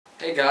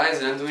Hey guys,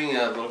 and I'm doing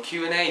a little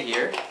Q&A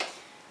here.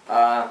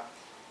 I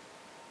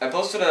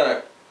posted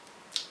a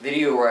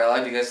video where I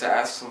allowed you guys to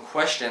ask some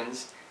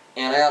questions,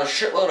 and I got a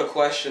shitload of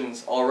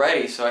questions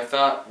already, so I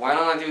thought, why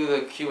don't I do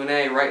the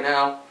Q&A right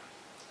now?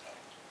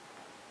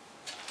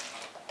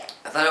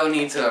 I thought I would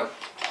need to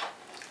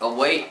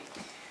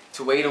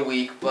wait a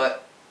week,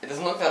 but it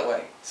doesn't look that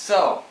way.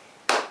 So,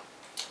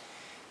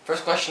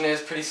 first question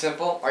is pretty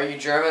simple. Are you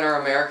German or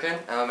American?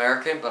 I'm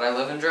American, but I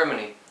live in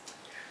Germany.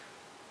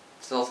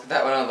 So let's get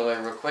that one out of the way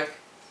real quick.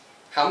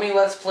 How many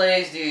Let's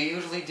Plays do you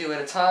usually do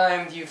at a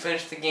time? Do you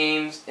finish the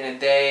games in a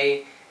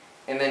day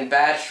and then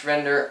batch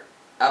render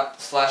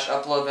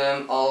upload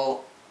them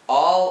all,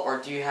 or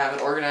do you have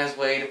an organized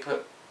way to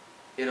put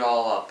it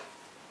all up?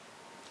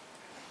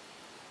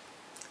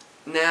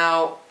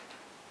 Now,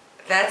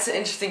 that's an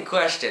interesting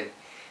question.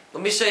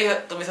 Let me tell you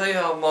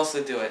how I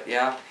mostly do it,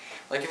 yeah?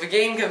 Like if a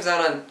game comes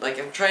out on, like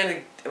I want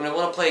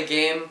to play a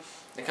game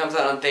that comes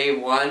out on day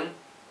one,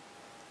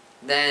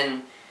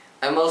 then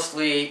I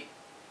mostly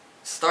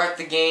start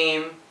the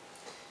game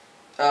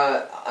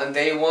on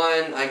day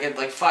one. I get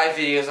like 5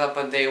 videos up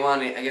on day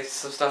one. I get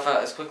some stuff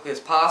out as quickly as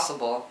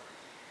possible.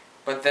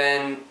 But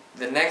then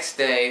the next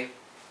day,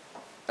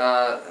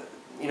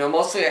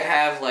 mostly I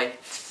have like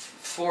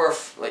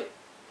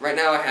right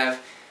now I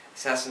have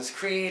Assassin's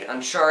Creed,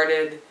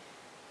 Uncharted,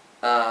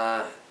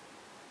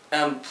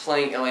 I'm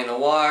playing L.A.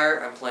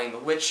 Noire, I'm playing The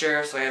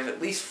Witcher, so I have at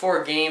least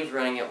 4 games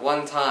running at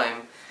one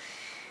time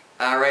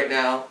right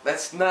now.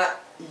 That's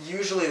not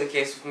usually the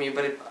case with me,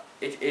 but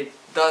it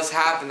does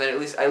happen that I at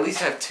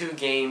least have 2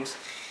 games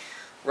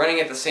running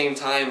at the same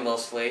time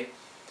mostly.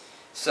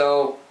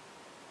 So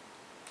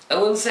I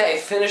wouldn't say I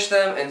finish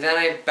them and then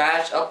I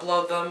batch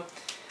upload them.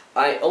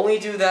 I only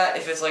do that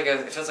if it's like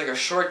a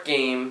shorter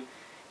game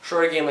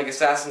like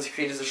Assassin's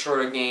Creed is a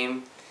shorter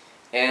game,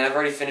 and I've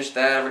already finished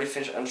that. I've already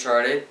finished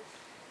Uncharted,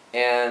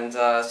 and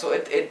so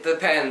it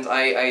depends.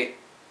 I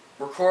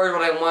record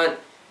what I want.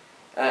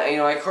 I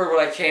record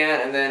what I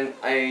can, and then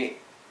I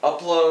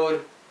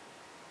upload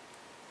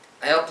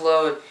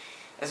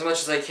as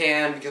much as I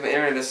can because my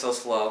internet is so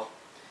slow.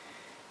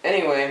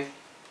 Anyway,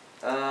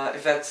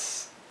 if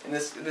that's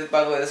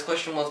by the way, this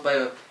question was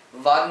by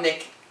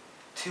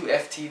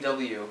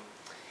Vodnik2FTW,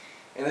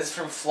 and this is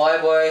from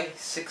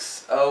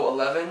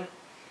Flyboy6011,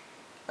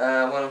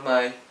 one of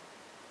my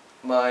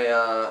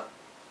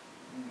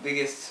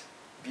biggest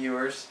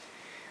viewers.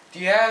 Do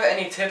you have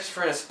any tips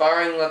for an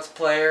aspiring Let's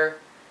Player?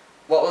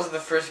 What was the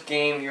first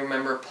game you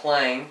remember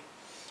playing?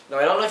 Now,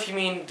 I don't know if you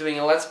mean doing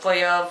a Let's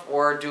Play of,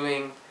 or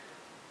doing,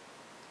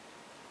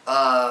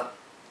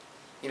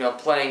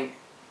 playing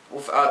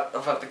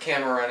without the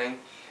camera running.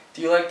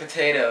 Do you like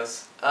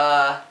potatoes?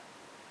 I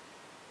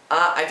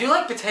do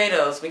like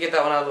potatoes. Let me get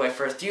that one out of the way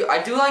first.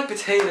 I do like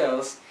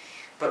potatoes,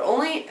 but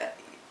only,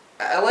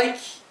 I like,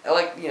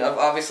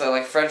 obviously I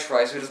like French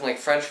fries. Who doesn't like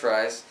French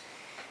fries?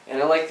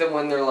 And I like them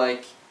when they're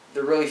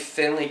really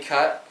thinly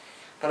cut.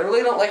 But I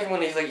really don't like it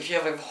when if you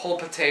have a whole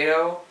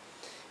potato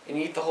and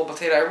you eat the whole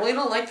potato. I really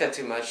don't like that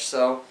too much.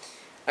 So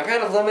I'm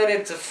kind of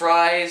limited to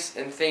fries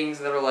and things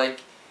that are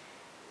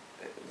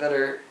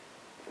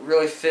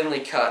really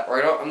thinly cut.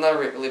 Or I'm not a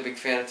really big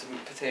fan of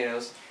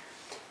potatoes.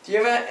 Do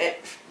you have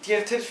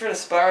tips for an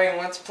aspiring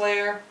Let's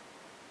Player?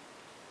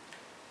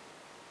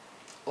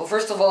 Well,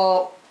 first of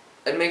all,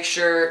 I'd make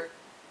sure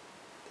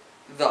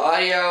the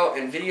audio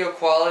and video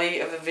quality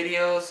of the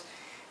videos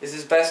is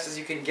as best as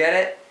you can get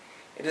it.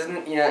 It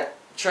doesn't,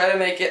 try to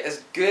make it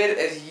as good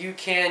as you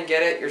can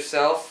get it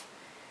yourself,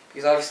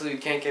 because obviously you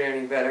can't get it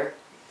any better.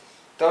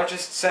 Don't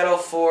just settle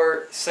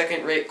for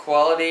second-rate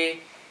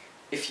quality.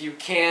 If you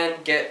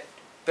can get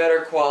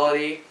better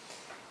quality.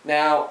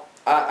 Now,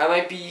 I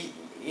might be,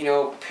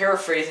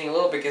 paraphrasing a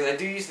little bit, because I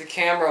do use the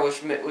camera,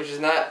 which is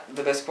not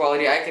the best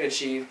quality I can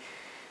achieve.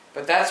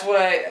 But that's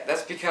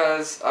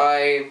because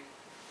I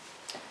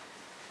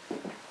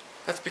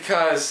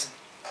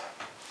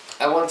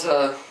want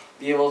to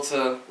be able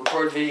to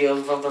record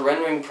videos of the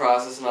rendering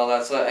process and all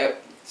that.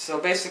 So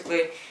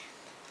basically,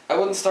 I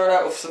wouldn't start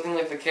out with something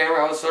like the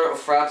camera. I would start out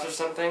with Fraps or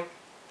something,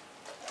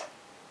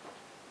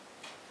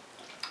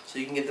 so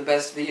you can get the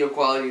best video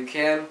quality you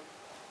can,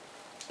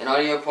 and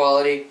audio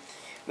quality.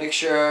 Make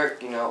sure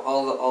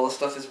all the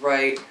stuff is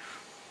right.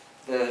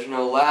 There's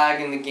no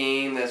lag in the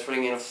game. That's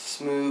running in a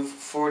smooth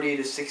 40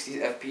 to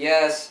 60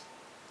 FPS.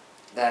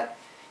 That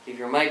keep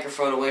your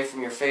microphone away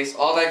from your face.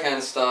 All that kind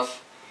of stuff.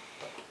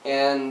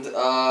 And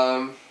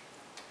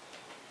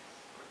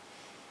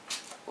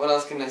what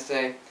else can I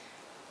say?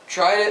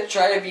 Try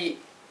to be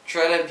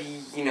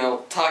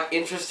talk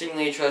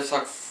interestingly. Try to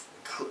talk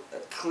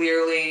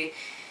clearly,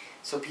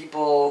 so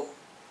people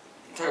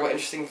talk about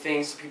interesting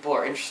things. So people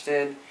are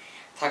interested.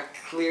 Talk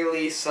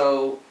clearly,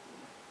 so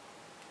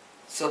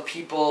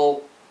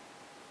people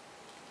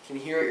can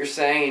hear what you're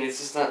saying, and it's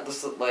just not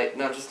just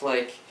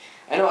like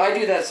I know I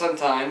do that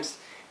sometimes.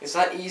 It's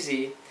not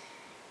easy,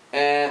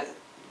 and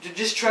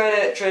just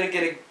try to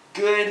get a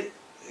good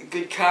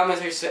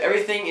commentary, so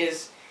everything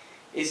is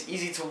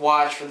easy to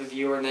watch for the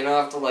viewer, and they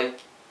don't have to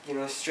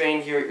strain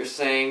to hear what you're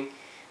saying.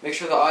 make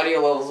sure the audio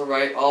levels are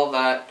right, all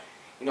that.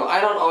 You know,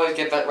 I don't always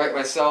get that right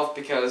myself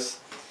because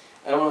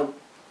I don't want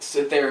to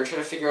sit there and try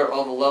to figure out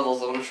all the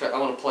levels. I want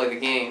to play the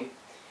game.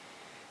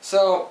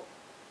 So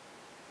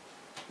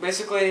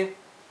basically,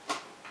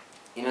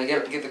 you know,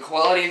 get the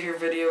quality of your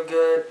video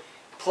good.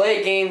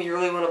 Play a game you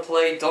really want to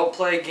play. Don't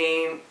play a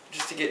game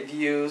just to get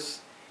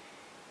views.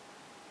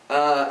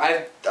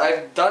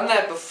 I've done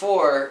that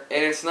before,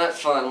 and it's not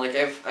fun. Like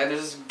there's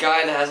this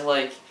guy that has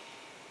like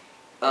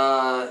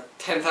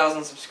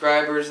 10,000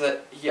 subscribers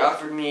that he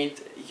offered me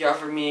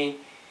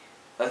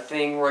a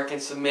thing where I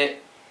could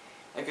submit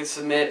a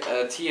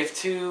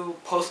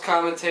TF2 post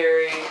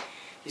commentary.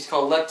 He's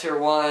called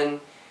Lepter1,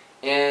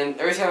 and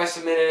every time I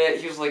submitted it,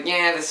 he was like,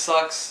 "Yeah, this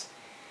sucks.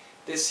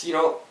 This you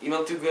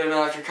don't do good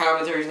enough. Your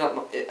commentary's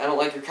not. I don't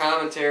like your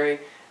commentary."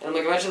 And I'm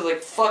like, eventually,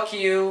 like, "Fuck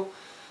you.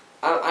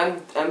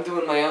 I'm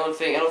doing my own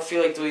thing. I don't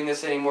feel like doing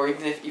this anymore,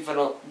 even if I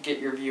don't get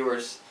your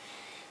viewers."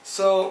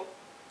 So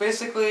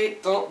basically,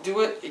 don't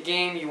do it a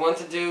game you want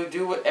to do.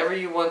 Do whatever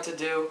you want to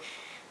do.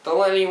 Don't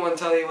let anyone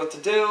tell you what to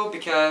do,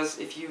 because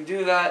if you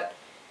do that,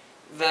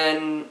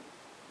 then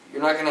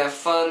you're not going to have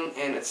fun,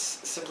 and it's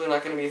simply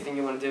not going to be a thing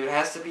you want to do. It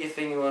has to be a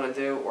thing you want to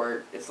do,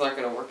 or it's not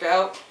going to work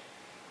out.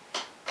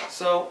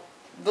 So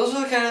those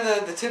are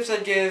the tips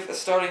I'd give a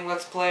starting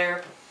Let's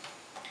Player.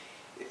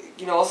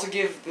 You know, also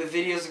give the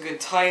videos a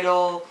good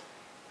title.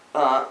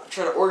 Try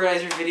to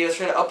organize your videos.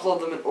 Try to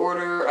upload them in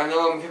order. I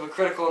know I'm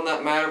hypocritical in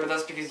that matter, but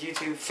that's because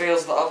YouTube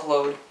fails to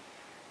upload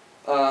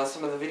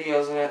some of the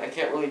videos in it. I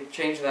can't really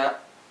change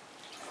that.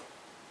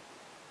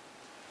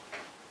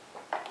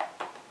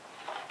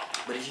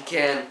 But if you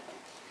can,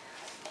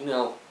 you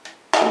know,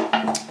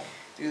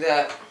 do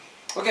that.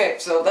 Okay,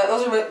 so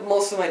those are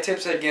most of my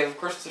tips I'd give. Of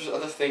course, there's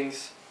other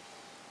things,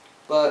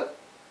 but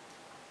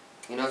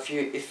you know, if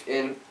your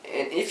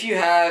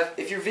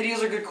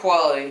videos are good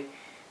quality,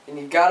 then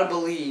you gotta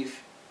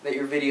believe that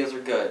your videos are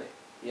good.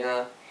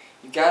 Yeah,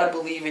 you gotta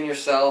believe in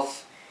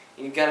yourself,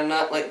 and you gotta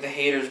not let the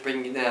haters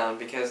bring you down.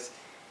 Because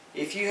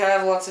if you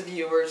have lots of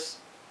viewers,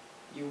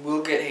 you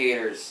will get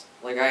haters,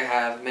 like I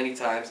have many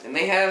times, and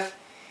they have.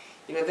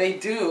 You know, they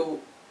do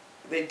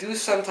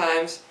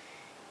sometimes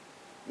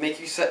make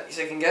you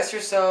second guess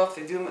yourself.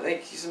 They do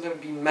make you sometimes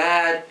be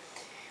mad.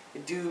 They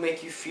do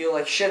make you feel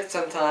like shit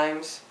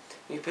sometimes.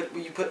 You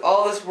put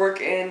all this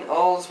work in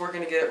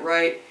to get it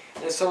right,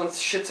 and if someone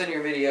shits on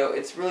your video,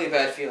 it's really a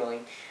bad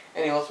feeling.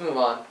 Anyway, let's move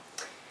on.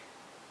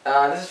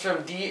 This is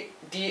from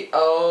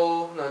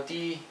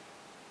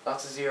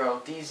that's a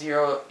zero,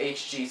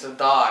 D0HG, so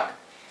dog.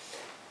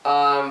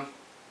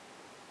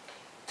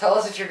 Tell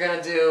us if you're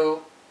gonna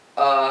do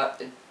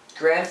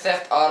Grand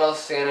Theft Auto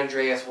San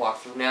Andreas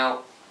walkthrough.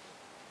 Now,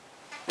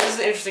 this is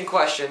an interesting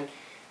question,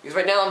 because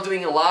right now I'm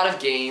doing a lot of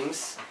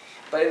games,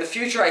 but in the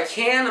future I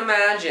can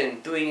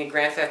imagine doing a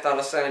Grand Theft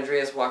Auto San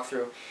Andreas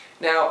walkthrough.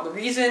 Now, the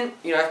reason,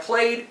 you know, I've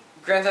played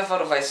Grand Theft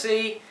Auto Vice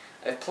City,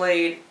 I've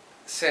played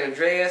San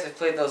Andreas, I've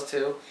played those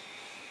two,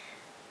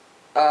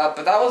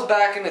 but that was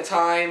back in the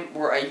time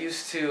where I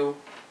used to,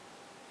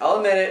 I'll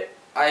admit it,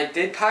 I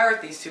did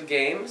pirate these two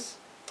games.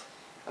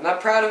 I'm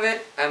not proud of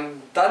it.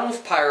 I'm done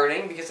with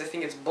pirating because I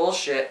think it's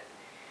bullshit.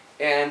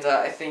 And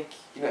I think,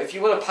 you know, if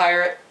you want to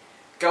pirate,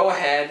 go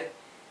ahead.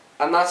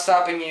 I'm not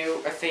stopping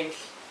you. I think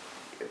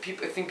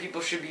people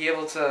should be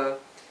able to.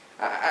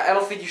 I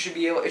don't think you should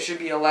be able. It should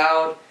be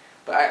allowed.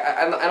 But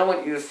I don't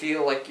want you to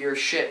feel like you're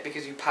shit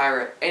because you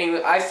pirate.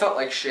 Anyway, I felt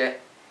like shit,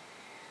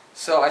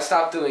 so I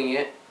stopped doing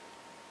it.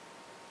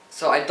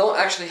 So I don't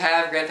actually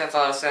have Grand Theft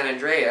Auto San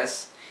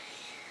Andreas.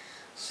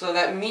 So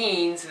that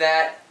means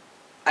that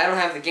I don't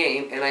have the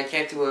game, and I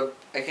can't do a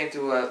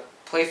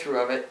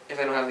playthrough of it if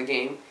I don't have the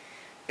game.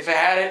 If I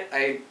had it,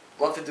 I'd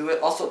love to do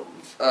it. Also,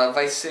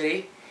 Vice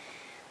City,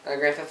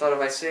 Grand Theft Auto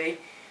Vice City.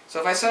 So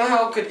if I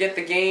somehow could get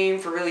the game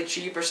for really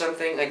cheap or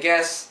something, I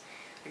guess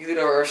I could do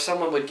it, or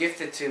someone would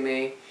gift it to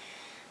me.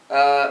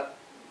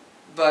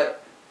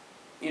 But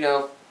you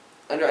know,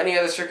 under any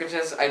other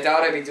circumstances, I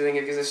doubt I'd be doing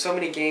it because there's so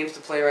many games to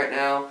play right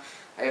now.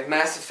 I have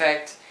Mass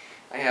Effect.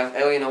 I have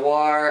L.A.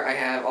 Noire. I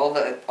have all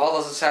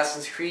those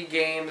Assassin's Creed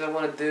games I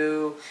want to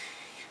do.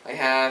 I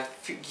have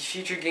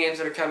future games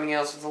that are coming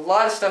out. So there's a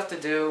lot of stuff to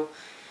do,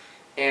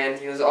 and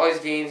you know, there's always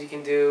games you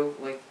can do.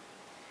 Like,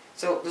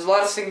 so there's a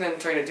lot of things that I'm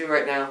trying to do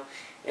right now.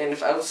 And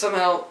if I would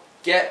somehow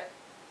get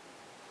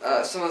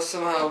Grand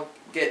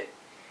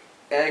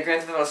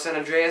Theft Auto San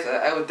Andreas,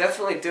 I would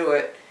definitely do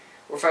it.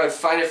 Or if I would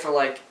find it for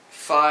like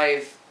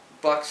 $5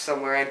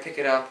 somewhere, I'd pick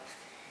it up.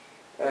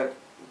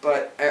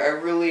 But I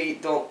really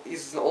don't.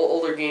 It's an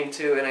older game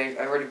too, and I've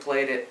already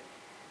played it,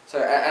 so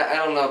I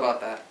don't know about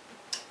that.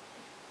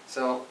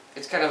 So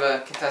it's kind of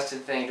a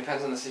contested thing.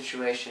 Depends on the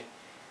situation.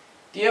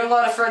 Do you have a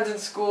lot of friends in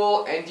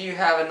school, and do you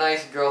have a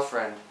nice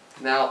girlfriend?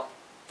 Now,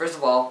 first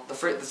of all, the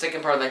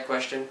second part of that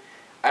question,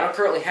 I don't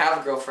currently have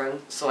a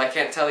girlfriend, so I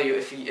can't tell you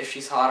if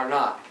she's hot or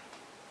not.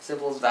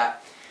 Simple as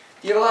that.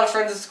 Do you have a lot of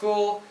friends in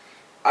school?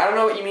 I don't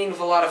know what you mean with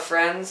a lot of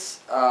friends.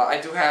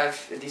 I do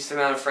have a decent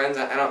amount of friends.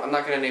 I'm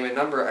not going to name a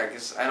number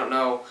because I don't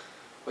know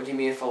what you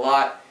mean with a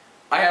lot.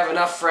 I have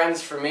enough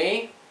friends for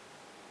me,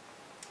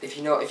 If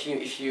you know,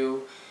 if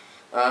you,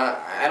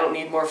 I don't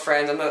need more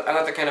friends. I'm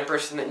not the kind of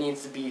person that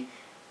needs to be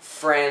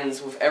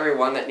friends with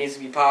everyone. That needs to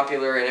be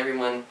popular and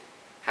everyone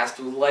has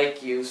to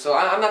like you. So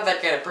I'm not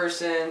that kind of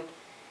person.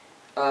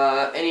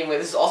 Anyway,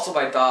 this is also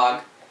my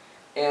dog,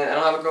 and I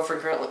don't have a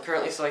girlfriend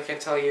currently, so I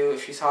can't tell you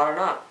if she's hot or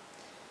not.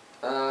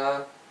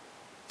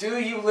 Do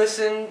you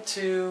listen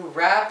to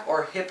rap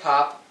or hip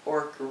hop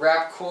or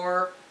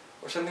rapcore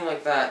or something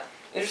like that?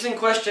 Interesting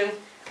question.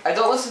 I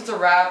don't listen to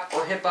rap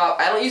or hip hop.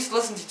 I don't used to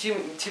listen to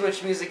too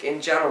much music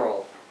in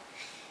general.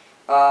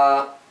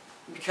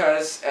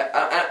 Because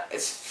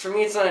it's for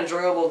me it's not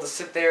enjoyable to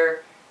sit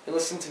there and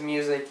listen to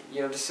music.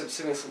 You know, just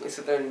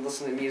sit there and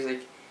listen to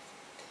music.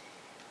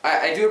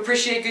 I do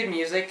appreciate good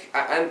music.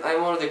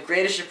 I'm one of the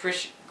greatest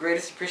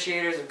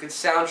appreciators of good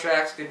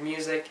soundtracks, good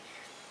music.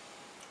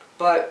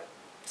 But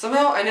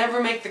somehow I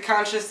never make the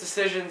conscious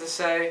decision to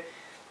say,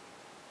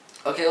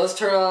 okay, let's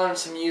turn on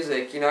some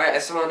music. You know, I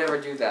somehow never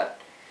do that.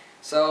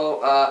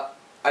 So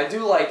I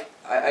do like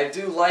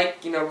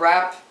you know,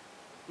 rap.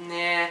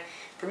 Nah,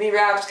 for me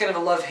rap's kind of a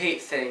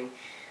love-hate thing.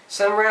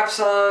 Some rap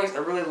songs I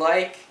really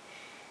like.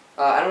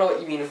 I don't know what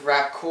you mean with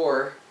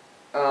rapcore.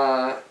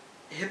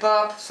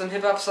 Hip-hop, some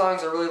hip-hop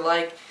songs I really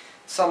like.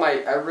 Some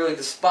I really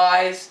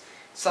despise.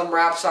 Some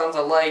rap songs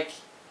I like.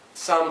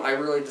 Some I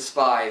really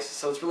despise.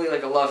 So it's really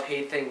like a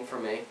love-hate thing for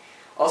me.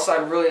 Also,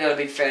 I'm really not a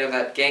big fan of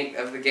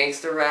the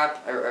gangster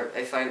rap.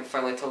 I find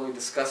like totally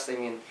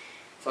disgusting and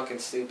fucking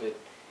stupid.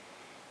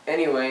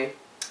 Anyway,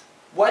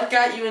 what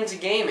got you into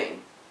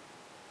gaming?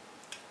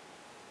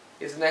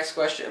 Is the next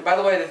question. And by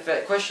the way,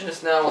 the question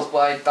just now was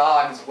by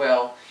Dog as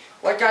well.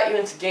 What got you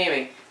into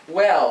gaming?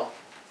 Well,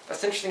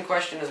 that's an interesting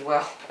question as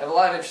well. I have a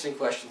lot of interesting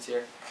questions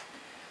here.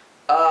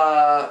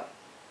 What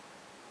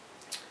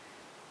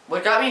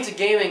got me into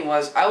gaming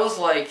was I was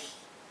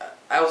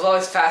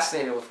always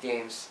fascinated with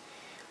games.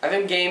 I've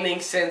been gaming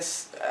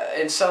since,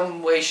 in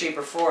some way, shape,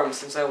 or form,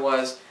 since I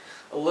was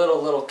a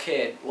little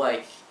kid,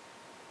 like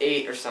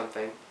 8 or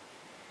something.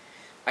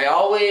 I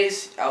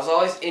was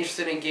always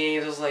interested in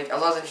games. I was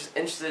always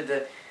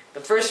interested. The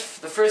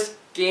first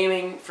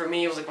gaming for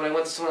me was like when I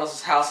went to someone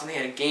else's house and they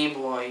had a Game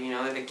Boy. You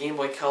know, they had a Game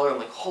Boy Color. I'm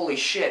like, holy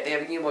shit, they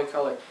have a Game Boy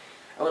Color.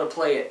 I want to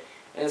play it.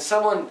 And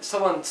someone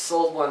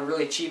sold one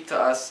really cheap to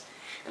us,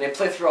 and I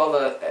played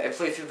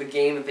through the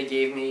game that they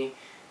gave me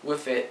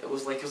with it. It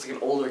was like an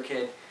older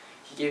kid.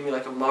 He gave me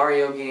like a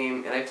Mario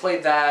game, and I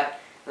played that,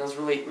 and I was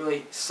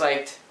really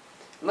psyched.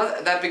 I'm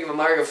not that big of a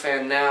Mario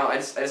fan now. I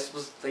just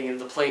was thinking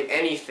to play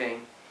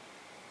anything.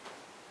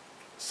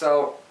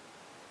 So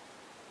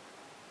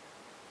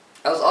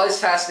I was always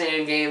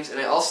fascinated in games, and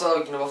I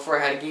also, you know, before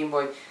I had a Game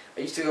Boy,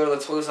 I used to go to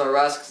the Toys R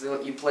Us because they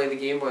let you play the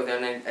Game Boy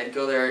there, and I'd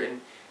go there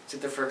and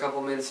sit there for a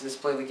couple minutes and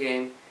just play the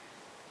game.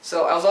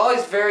 So I was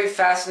always very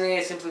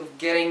fascinated simply with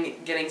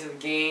getting to the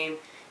game,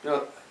 you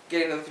know,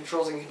 getting to the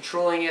controls and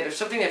controlling it. There's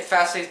something that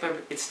fascinates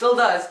it still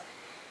does.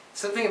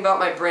 Something about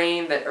my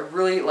brain that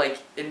really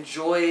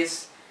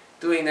enjoys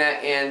doing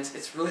that, and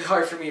it's really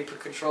hard for me to put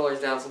controllers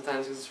down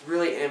sometimes because it's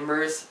really an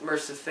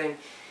immersive thing.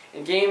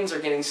 And games are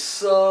getting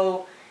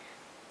so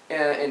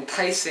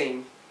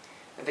enticing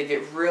that they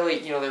get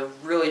really, you know, they're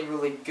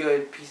really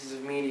good pieces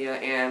of media,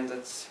 and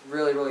it's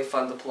really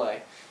fun to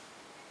play.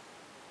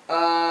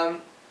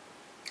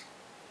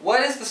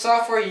 What is the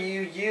software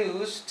you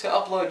use to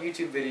upload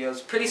YouTube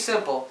videos? Pretty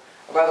simple.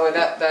 By the way,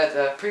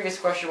 that previous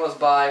question was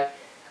by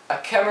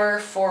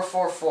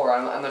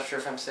Akemer444. I'm not sure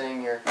if I'm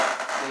saying your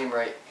name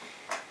right.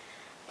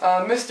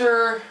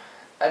 Mr.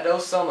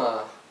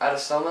 Adosoma.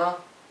 Adosoma?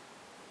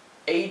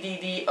 Addowsoma. I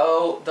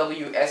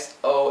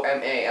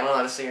don't know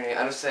how to say your name.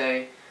 I just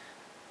say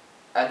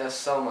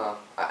Adosoma.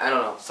 I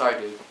don't know.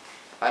 Sorry, dude.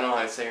 I don't know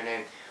how to say your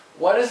name.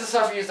 What is the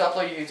software you use to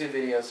upload your YouTube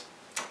videos?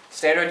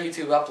 Standard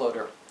YouTube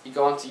uploader. You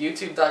go onto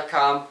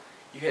youtube.com,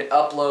 you hit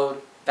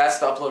upload. That's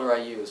the uploader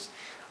I use.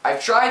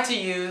 I've tried to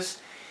use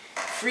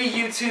free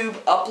YouTube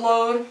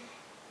upload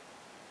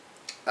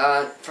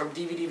from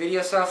DVD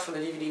Video Stuff, from the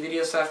DVD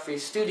Video Stuff Free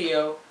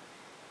Studio,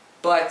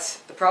 but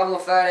the problem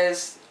with that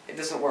is it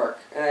doesn't work.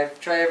 And I've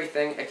tried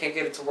everything, I can't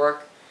get it to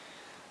work.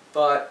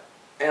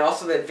 And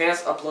also the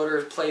advanced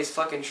uploader plays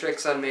fucking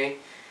tricks on me.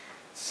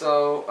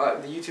 So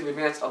the YouTube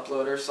advanced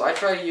uploader. So I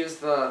try to use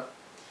the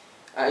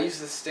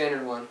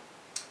standard one.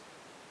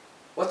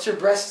 What's your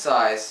breast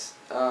size?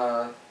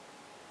 No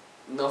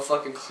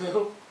fucking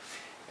clue.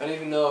 I don't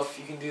even know if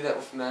you can do that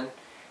with men.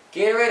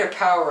 Gatorade or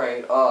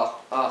Powerade?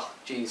 Oh,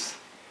 jeez.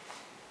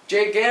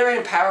 Gatorade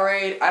and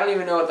Powerade, I don't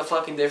even know what the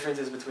fucking difference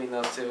is between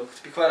those two.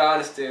 To be quite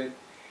honest, dude.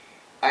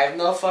 I have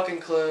no fucking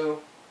clue.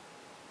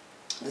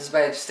 This is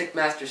by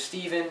Stickmaster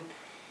Steven.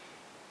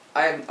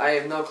 I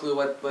have no clue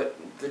what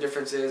the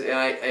difference is, and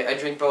I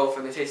drink both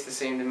and they taste the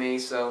same to me,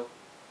 so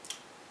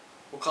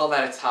we'll call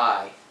that a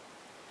tie.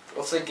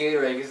 We'll say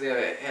Gatorade because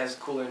it has a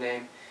cooler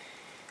name.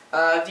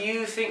 Do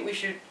you think we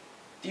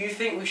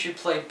should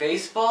play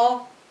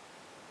baseball?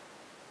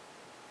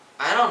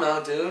 I don't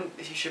know, dude,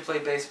 if you should play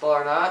baseball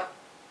or not.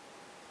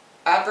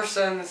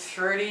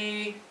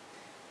 Apperson30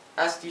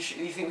 asked, do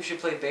you think we should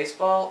play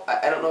baseball?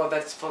 I don't know what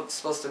that's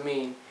supposed to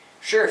mean.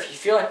 Sure, if you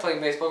feel like playing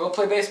baseball, go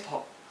play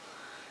baseball.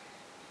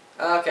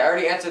 Okay, I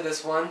already answered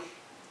this one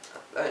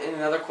in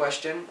another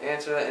question. I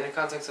answered that in the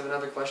context of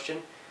another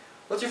question.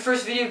 What's your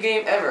first video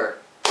game ever?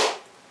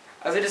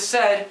 As I just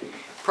said,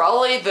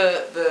 probably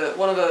the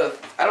one of the,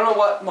 I don't know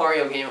what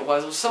Mario game it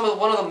was. It was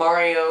one of the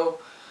Mario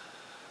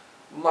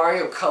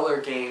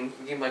Color game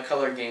like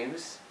Color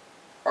games.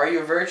 Are you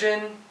a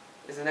virgin?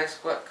 Is the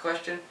next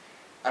question.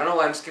 I don't know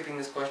why I'm skipping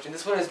this question.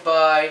 This one is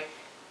by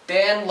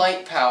Dan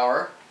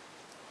Lightpower.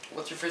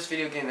 What's your first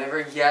video game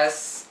ever?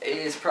 Yes, it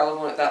is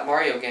probably that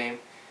Mario game.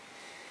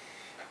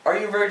 Are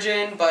You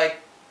Virgin by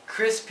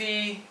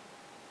Crispy,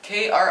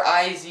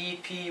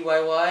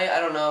 K-R-I-Z-P-Y-Y. I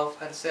don't know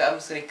how to say it. I'm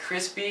just going to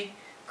say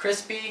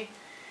Crispy,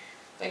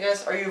 I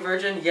guess. Are you a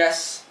virgin?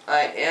 Yes,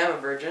 I am a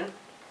virgin.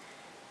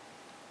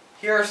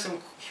 Here's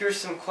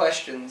some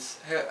questions.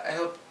 I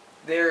hope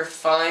they're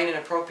fine and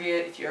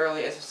appropriate. If you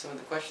already answered some of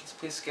the questions,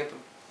 please skip them.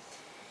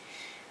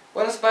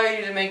 What inspired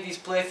you to make these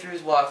playthroughs,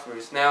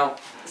 walkthroughs? Now,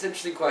 it's an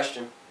interesting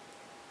question.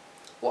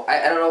 Well,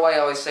 I don't know why I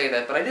always say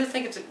that, but I do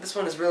think this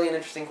one is really an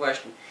interesting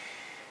question.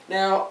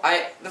 Now,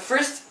 the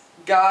first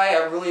guy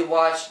I really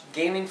watched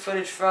gaming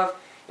footage from,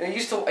 you know, I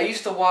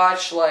used to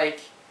watch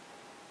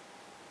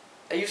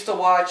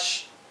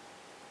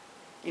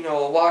you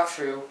know, a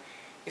walkthrough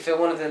if I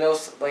wanted to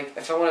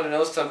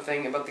know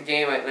something about the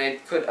game and I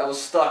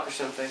was stuck or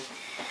something.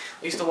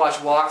 I used to watch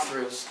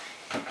walkthroughs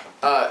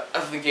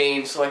of the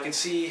game so I could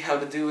see how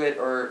to do it,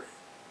 or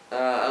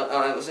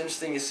it was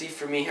interesting to see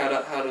for me how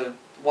to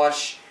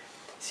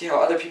see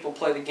how other people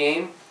play the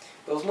game.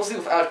 But it was mostly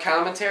without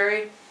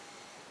commentary.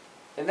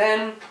 And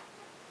then,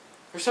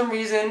 for some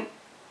reason,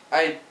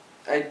 I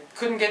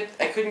couldn't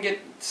get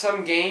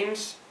some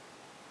games,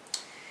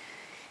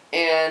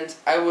 and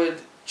I would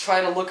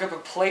try to look up a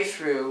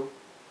playthrough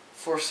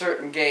for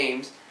certain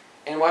games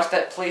and watch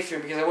that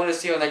playthrough because I wanted to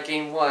see how that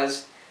game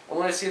was. I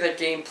wanted to see that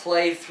game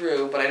play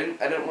through, but I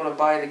didn't want to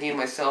buy the game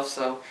myself.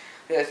 So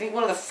yeah, I think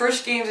one of the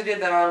first games I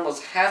did that on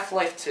was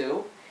Half-Life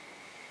 2,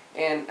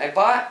 and I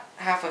bought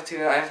Half-Life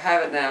 2. I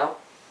have it now,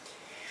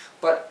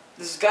 but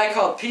this guy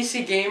called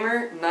PC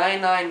Gamer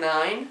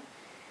 999,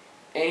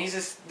 and he's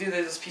this dude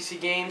that does PC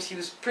games. He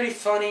was pretty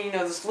funny, you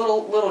know, this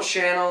little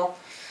channel,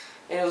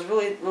 and it was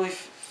really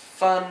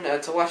fun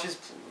to watch his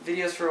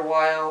videos for a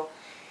while.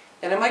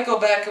 And I might go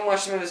back and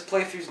watch some of his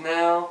playthroughs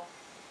now.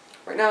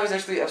 Right now, I'm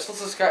still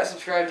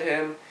subscribed to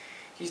him.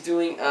 He's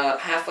doing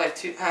Half-Life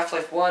 2,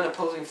 Half-Life 1,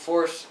 Opposing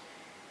Force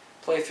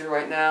playthrough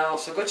right now.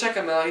 So go check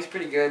him out. He's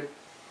pretty good.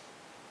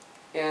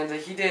 And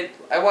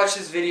I watched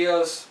his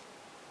videos.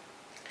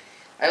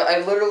 He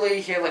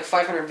had like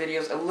 500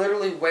 videos. I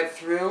literally went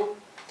through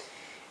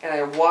and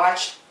I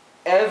watched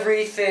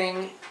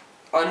everything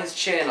on his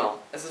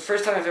channel. It's the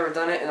first time I've ever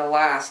done it, and the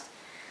last.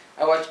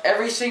 I watched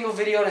every single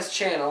video on his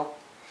channel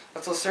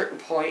up to a certain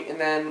point, and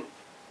then,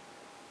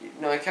 you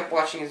know, I kept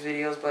watching his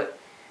videos, but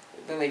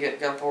then they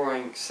got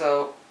boring.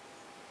 So,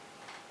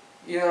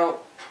 you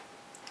know,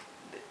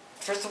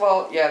 first of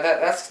all, yeah,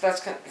 that's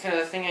kind of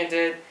the thing I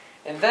did.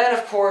 And then,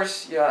 of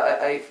course,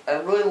 yeah, I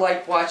really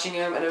liked watching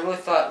him, and I really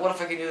thought, what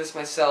if I could do this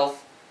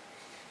myself?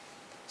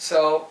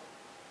 So,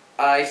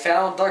 I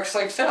found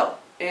Darkside Phil,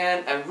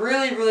 and I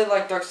really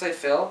like Darkside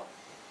Phil.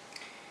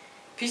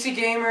 PC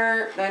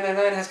Gamer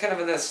 999 has kind of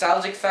a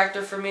nostalgic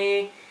factor for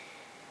me.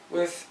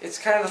 It's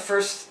kind of the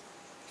first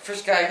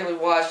guy I really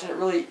watched, and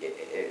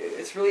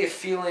it's really a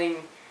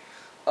feeling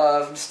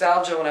of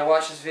nostalgia when I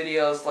watch his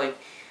videos. Like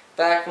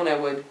back when I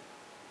would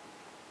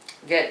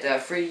get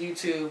free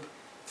YouTube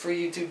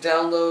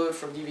download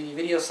from DVD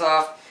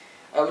Videosoft,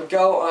 I would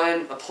go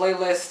on a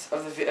playlist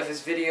of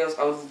his videos.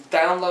 I would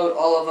download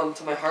all of them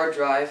to my hard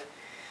drive.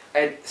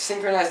 I'd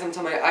synchronize them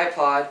to my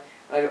iPod,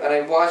 and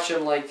I'd watch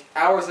them like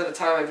hours at a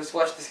time. I'd just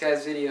watch this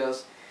guy's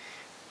videos,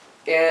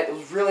 and it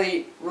was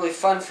really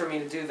fun for me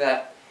to do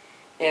that.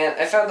 And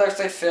I found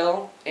Darkside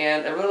Phil,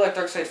 and I really like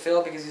Darkside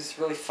Phil because he's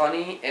really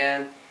funny,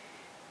 and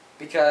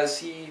because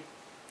he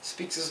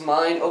speaks his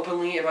mind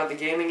openly about the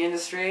gaming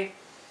industry.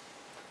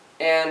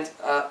 And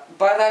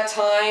by the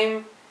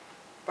time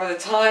I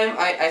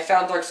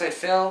found Darkside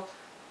Phil,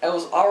 I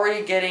was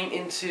already getting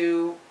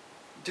into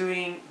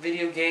doing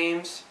video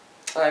games.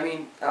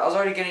 I was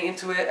already getting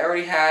into it. I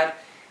already had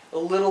a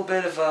little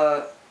bit of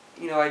a,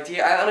 you know,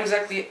 idea. I don't know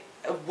exactly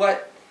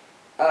what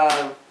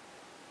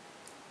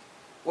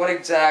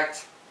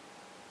exact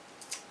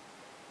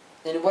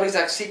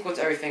sequence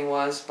everything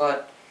was,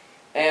 but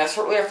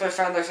shortly after I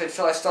found Darkside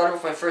Phil, I started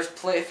with my first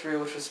playthrough,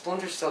 which was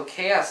Splinter Cell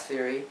Chaos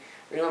Theory.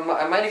 You know,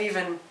 I might have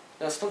even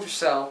Splinter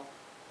Cell,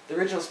 the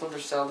original Splinter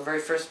Cell, the very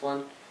first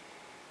one,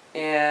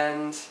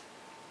 and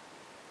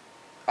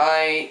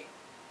I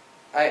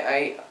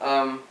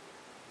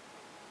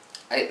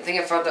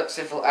think I found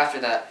Darkside Phil after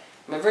that.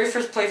 My very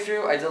first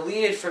playthrough I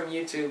deleted from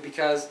YouTube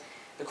because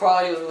the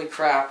quality was really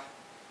crap,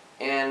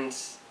 and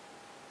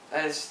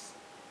I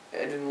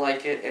didn't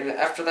like it. And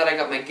after that, I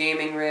got my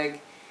gaming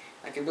rig.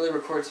 I could really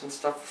record some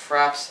stuff for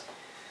fraps.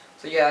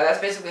 So yeah, that's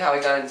basically how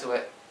I got into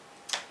it.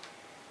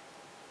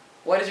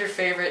 What is your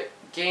favorite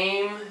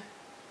game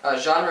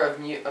genre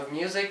of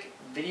music?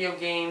 video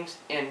games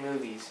and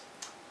movies?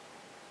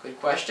 Good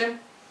question.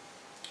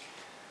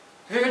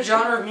 My favorite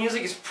genre of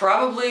music is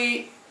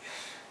probably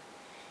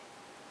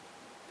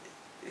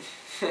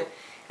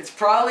it's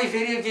probably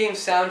video game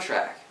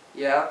soundtrack.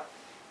 Yeah,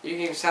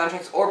 video game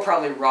soundtracks, or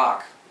probably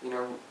rock. You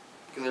know,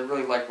 because I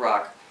really like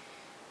rock.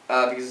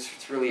 Because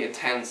it's really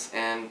intense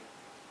and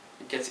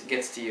it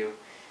gets to you,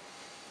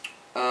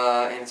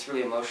 and it's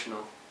really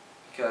emotional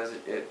because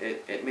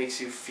it makes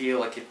you feel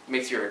like it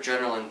makes your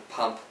adrenaline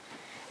pump,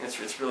 and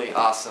it's really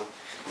awesome.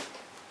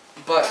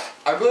 But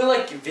I really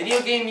like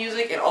video game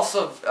music and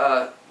also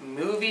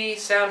movie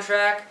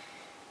soundtrack,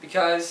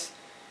 because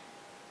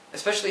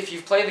especially if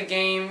you've played the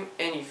game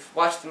and you've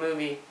watched the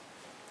movie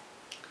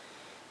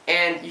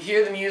and you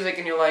hear the music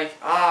and you're like,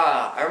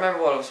 ah, I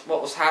remember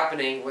what was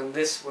happening when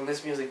this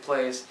music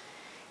plays,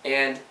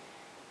 and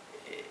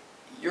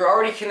you're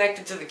already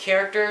connected to the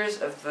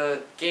characters of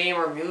the game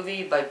or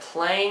movie by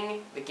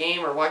playing the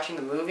game or watching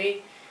the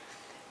movie,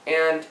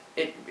 and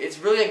it's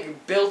really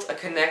like built a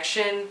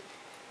connection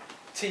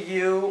to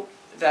you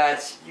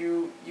that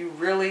you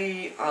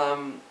really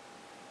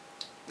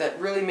that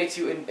really makes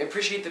you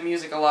appreciate the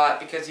music a lot,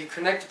 because you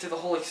connected to the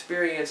whole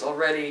experience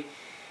already,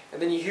 and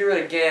then you hear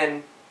it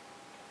again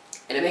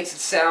and it makes it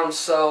sound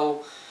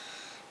so,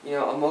 you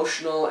know,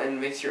 emotional, and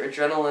makes your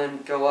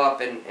adrenaline go up,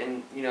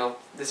 and you know,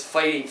 this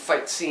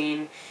fight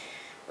scene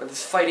or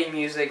this fighting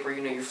music where,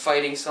 you know, you're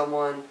fighting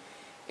someone,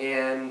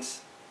 and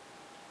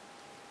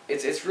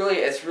it's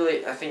really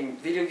I think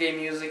video game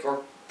music,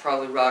 or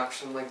probably rock or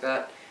something like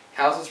that.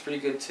 House is pretty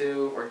good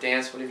too, or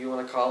dance, whatever you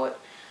want to call it.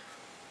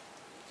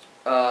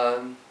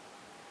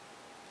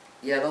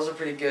 Yeah, those are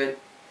pretty good.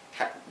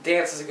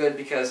 Dance is good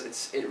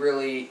because it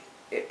really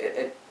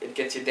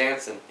gets you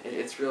dancing.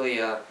 It's really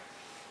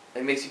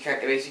it makes you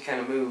kind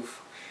of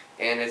move,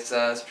 and it's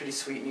a pretty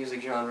sweet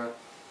music genre.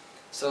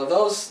 So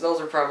those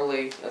are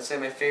probably, I'd say,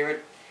 my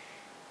favorite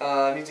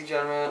music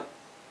genre.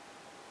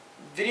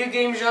 Video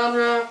game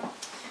genre.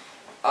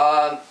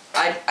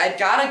 I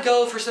gotta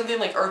go for something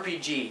like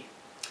RPG.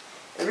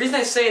 The reason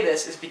I say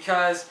this is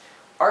because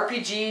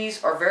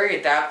RPGs are very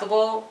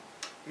adaptable.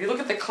 If you look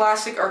at the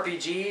classic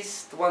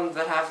RPGs, the ones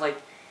that have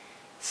like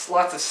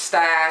lots of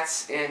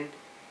stats and,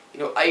 you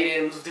know,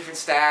 items with different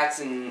stats,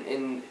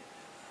 and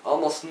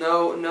almost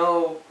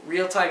no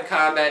real-time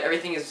combat,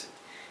 everything is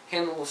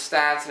handled with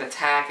stats and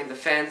attack and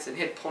defense and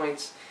hit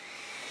points.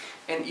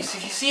 And you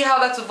see how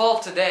that's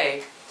evolved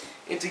today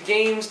into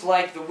games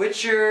like The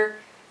Witcher,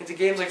 into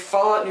games like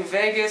Fallout New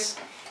Vegas,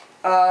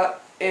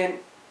 and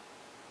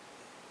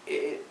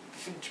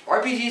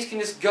RPGs can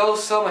just go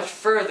so much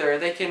further.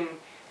 They can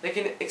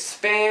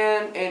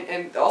expand,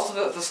 and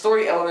also the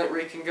story element where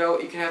you can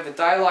have the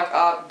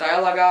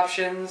dialogue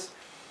options.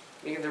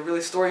 You can have the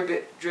really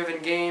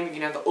story-driven game. You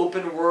can have the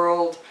open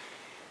world.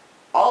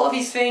 All of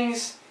these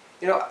things,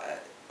 you know,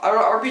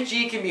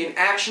 RPG can be an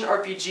action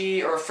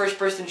RPG, or a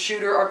first-person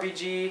shooter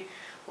RPG,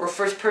 or a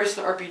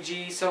first-person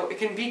RPG. So it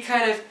can be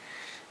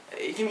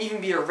it can even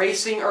be a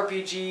racing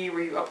RPG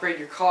where you upgrade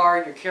your car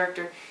and your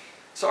character.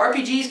 So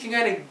RPGs can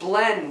kind of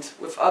blend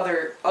with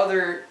other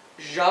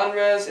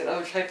genres and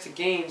other types of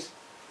games.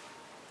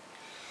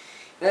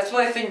 And that's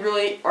why I think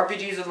really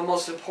RPGs are the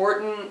most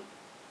important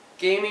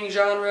gaming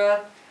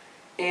genre.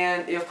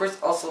 And of course,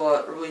 also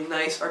a really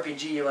nice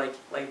RPG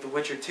like The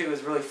Witcher 2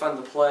 is really fun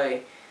to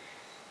play.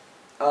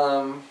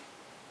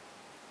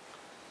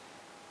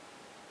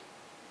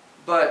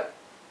 But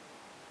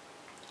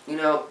you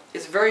know,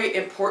 it's a very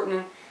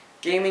important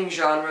gaming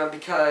genre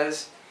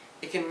because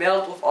it can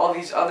melt with all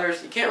these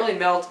others. You can't really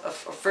melt a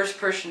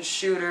first-person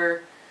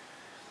shooter.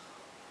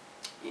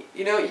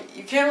 You know,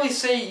 you can't really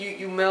say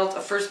you melt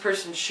a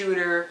first-person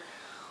shooter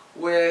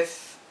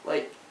with,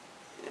 like,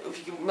 if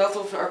you can melt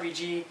it with an RPG,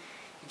 you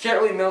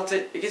can't really melt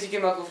it. I guess you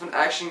can melt it with an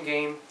action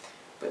game,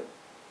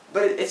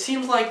 but it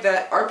seems like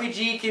that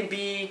RPG can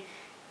be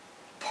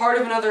part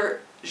of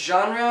another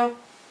genre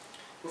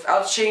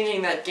without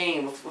changing that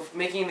game, with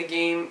making the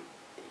game,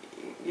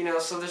 you know,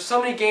 so there's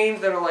so many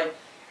games that are like,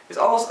 it's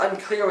almost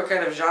unclear what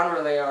kind of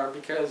genre they are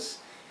because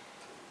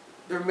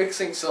they're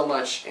mixing so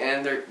much,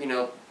 and they're, you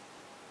know,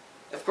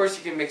 of course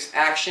you can mix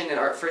action and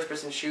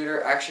first-person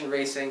shooter, action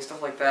racing,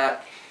 stuff like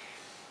that,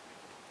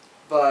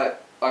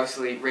 but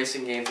obviously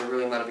racing games, I'm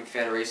really not a big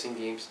fan of racing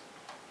games.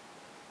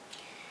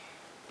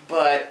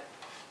 But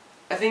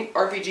I think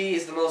RPG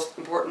is the most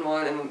important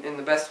one and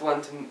the best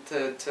one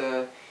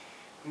to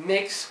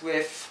mix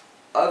with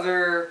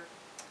other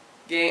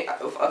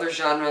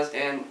genres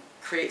and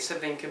create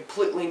something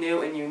completely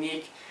new and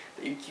unique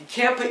that you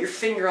can't put your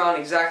finger on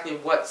exactly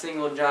what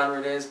single genre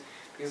it is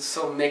because it's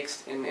so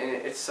mixed and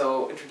it's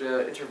so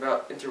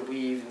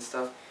interweaved and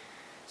stuff.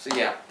 So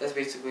yeah, that's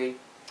basically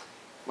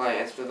my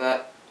answer to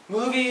that.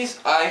 Movies,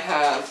 I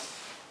have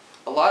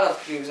a lot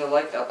of movies I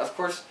like. Of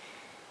course,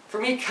 for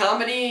me,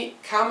 comedy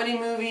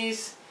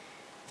movies,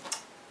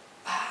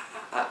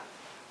 I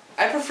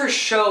prefer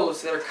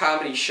shows that are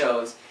comedy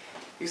shows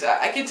because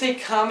I can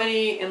take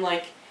comedy in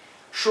like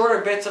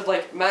shorter bits of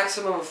like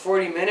maximum of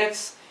 40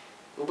 minutes,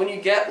 but when you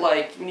get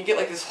like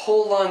this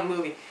whole long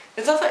movie,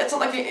 it's not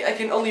like I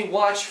can only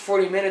watch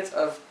 40 minutes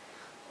of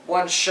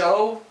one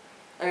show,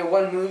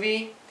 one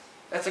movie.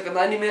 That's like a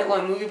 90-minute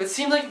long movie, but it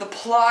seems like the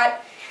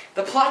plot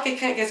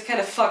gets kind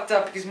of fucked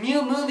up because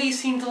movies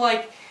seem to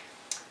like,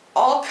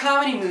 all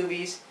comedy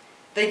movies,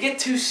 they get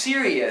too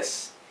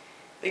serious.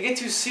 They get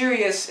too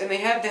serious, and they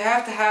have to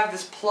have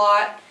this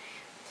plot.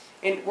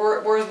 And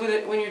whereas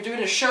when you're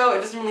doing a show,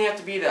 it doesn't really have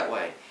to be that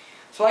way.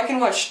 So I can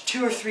watch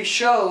 2 or 3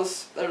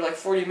 shows that are like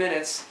 40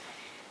 minutes,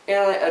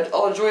 and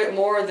I'll enjoy it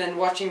more than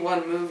watching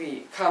one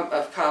movie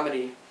of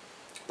comedy.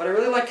 But I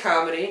really like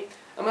comedy.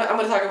 I'm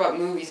gonna talk about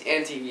movies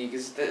and TV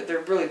because they're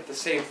really the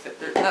same.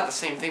 They're not the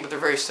same thing, but they're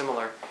very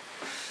similar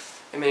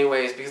in many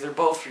ways because you're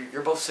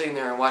both sitting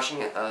there and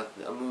watching a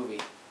movie.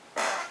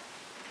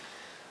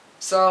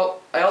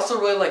 So I also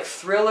really like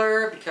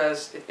thriller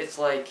because it's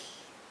like,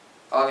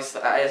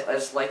 obviously I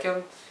just like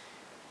them.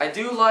 I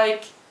do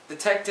like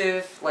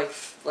detective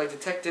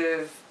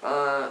detective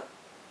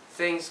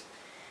things,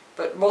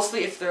 but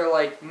mostly if they're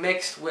like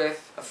mixed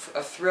with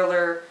a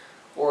thriller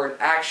or an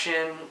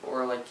action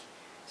or like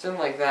something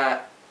like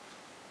that.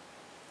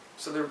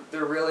 So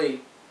they're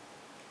really,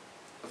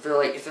 if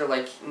they're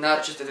like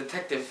not just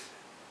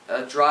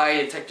a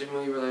dry detective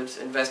movie where they're just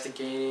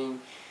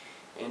investigating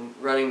and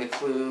running the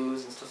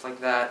clues and stuff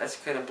like that, that's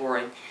kind of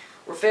boring.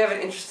 Or if they have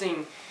an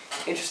interesting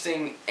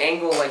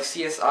angle like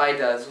CSI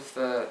does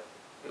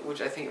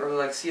which I think really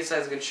like. CSI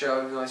is a good show,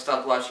 even though I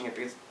stopped watching it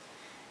because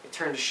it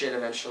turned to shit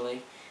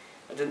eventually.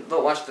 I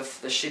don't watch the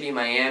shitty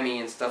Miami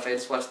and stuff. I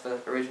just watched the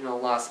original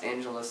Los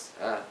Angeles,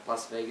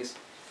 Las Vegas.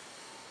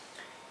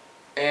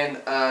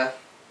 And I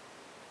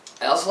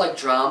also like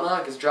drama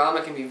because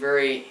drama can be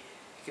very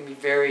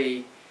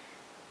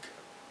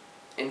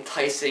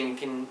enticing.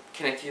 Can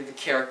connect you to the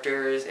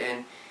characters,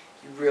 and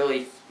you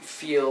really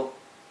feel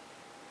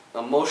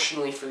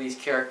emotionally for these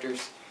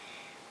characters.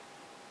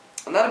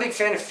 I'm not a big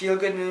fan of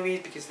feel-good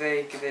movies because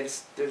they're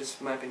just,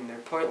 in my opinion, they're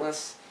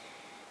pointless.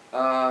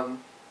 I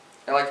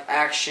like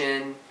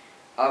action,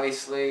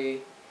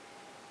 obviously,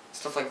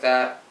 stuff like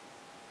that.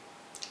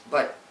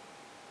 But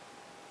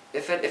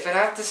if I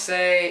have to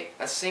say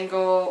a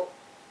single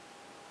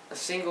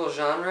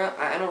genre,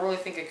 I don't really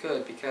think I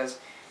could because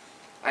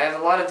I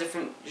have a lot of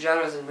different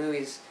genres and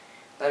movies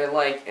that I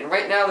like. And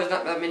right now, there's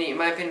not that many, in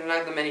my opinion,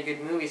 not that many good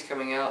movies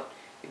coming out.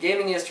 The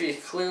gaming industry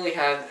clearly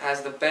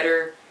has the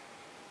better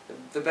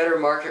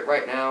market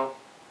right now,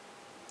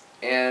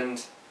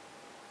 and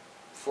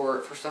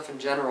for stuff in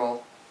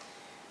general,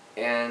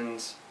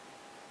 and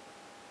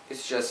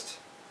it's just,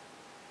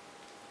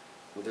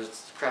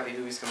 there's crappy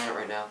movies coming out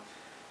right now.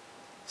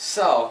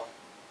 So,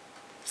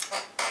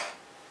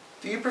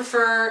 do you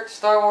prefer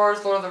Star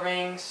Wars, Lord of the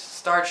Rings,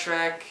 Star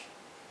Trek,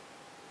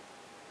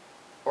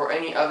 or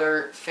any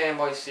other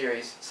fanboy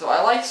series? So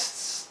I like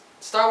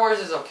Star Wars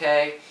is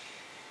okay.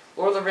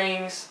 Lord of the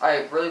Rings,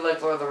 I really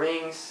like Lord of the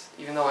Rings,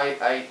 even though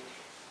I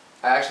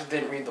actually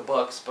didn't read the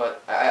books,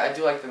 but I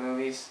do like the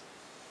movies.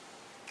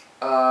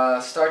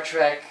 Star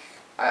Trek,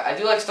 I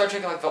do like Star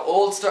Trek, like the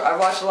old I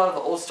watched a lot of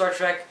the old Star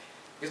Trek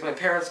because my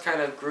parents kind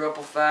of grew up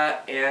with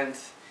that, and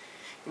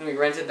we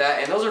rented that,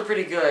 and those are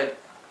pretty good.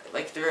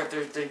 Like the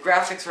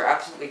graphics are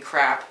absolutely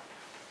crap.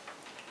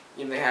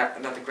 They have,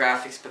 not the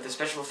graphics, but the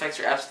special effects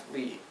are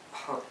absolutely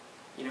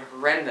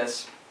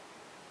horrendous.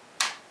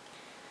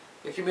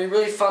 It can be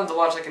really fun to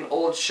watch like an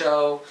old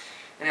show,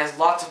 and it has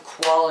lots of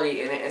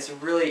quality in it. It's a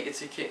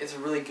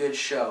really good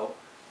show.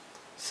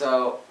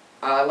 So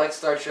I like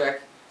Star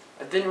Trek.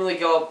 I didn't really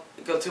go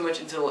too much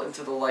into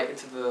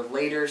the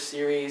later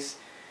series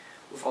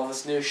with all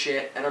this new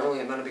shit. I'm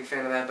not a big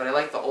fan of that, but I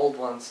like the old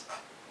ones.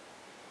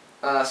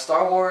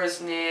 Star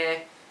Wars, nah.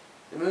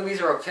 The movies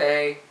are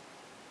okay.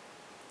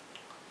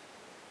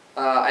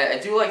 I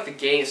do like the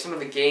games. Some of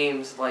the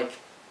games like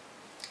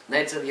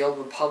Knights of the Old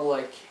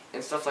Republic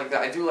and stuff like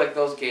that. I do like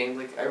those games.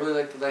 Like I really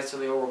like the Knights of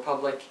the Old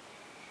Republic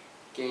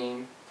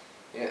game.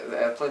 Yeah,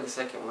 I played the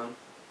second one.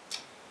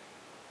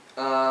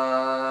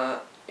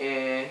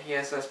 And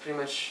yeah, so that's pretty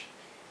much.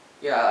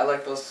 Yeah, I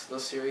like those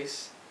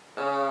series.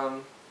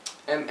 And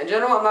in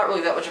general, I'm not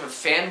really that much of a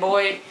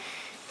fanboy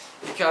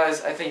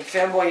because I think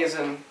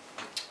fanboyism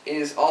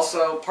is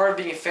also part of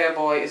being a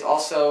fanboy is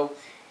also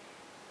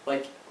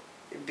like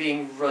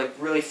being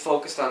really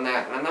focused on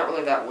that, and I'm not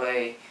really that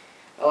way.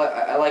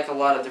 I like a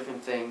lot of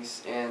different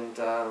things, and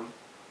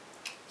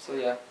so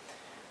yeah.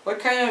 What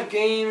kind of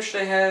games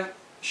should have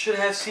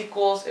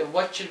sequels, and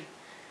what should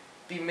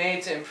be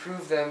made to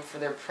improve them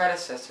from their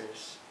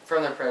predecessors?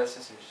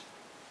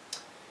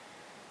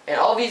 And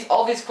all these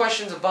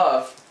questions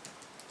above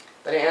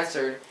that I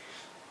answered,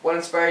 what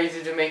inspired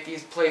you to make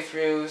these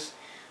playthroughs?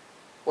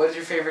 What is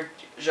your favorite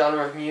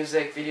genre of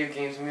music, video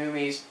games,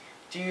 movies?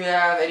 Do you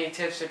have any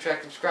tips to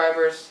attract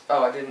subscribers?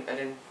 Oh, I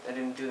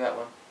didn't do that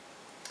one.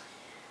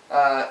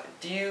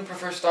 Do you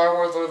prefer Star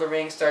Wars, Lord of the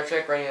Rings, Star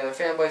Trek, or any other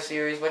fanboy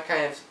series? What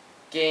kind of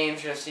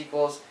games should have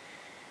sequels?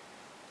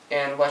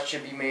 And what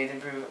should be made to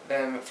improve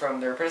them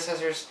from their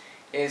predecessors?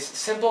 Is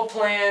Simple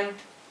Plan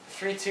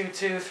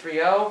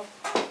 32230.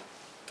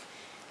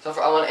 So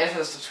I want to answer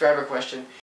the subscriber question.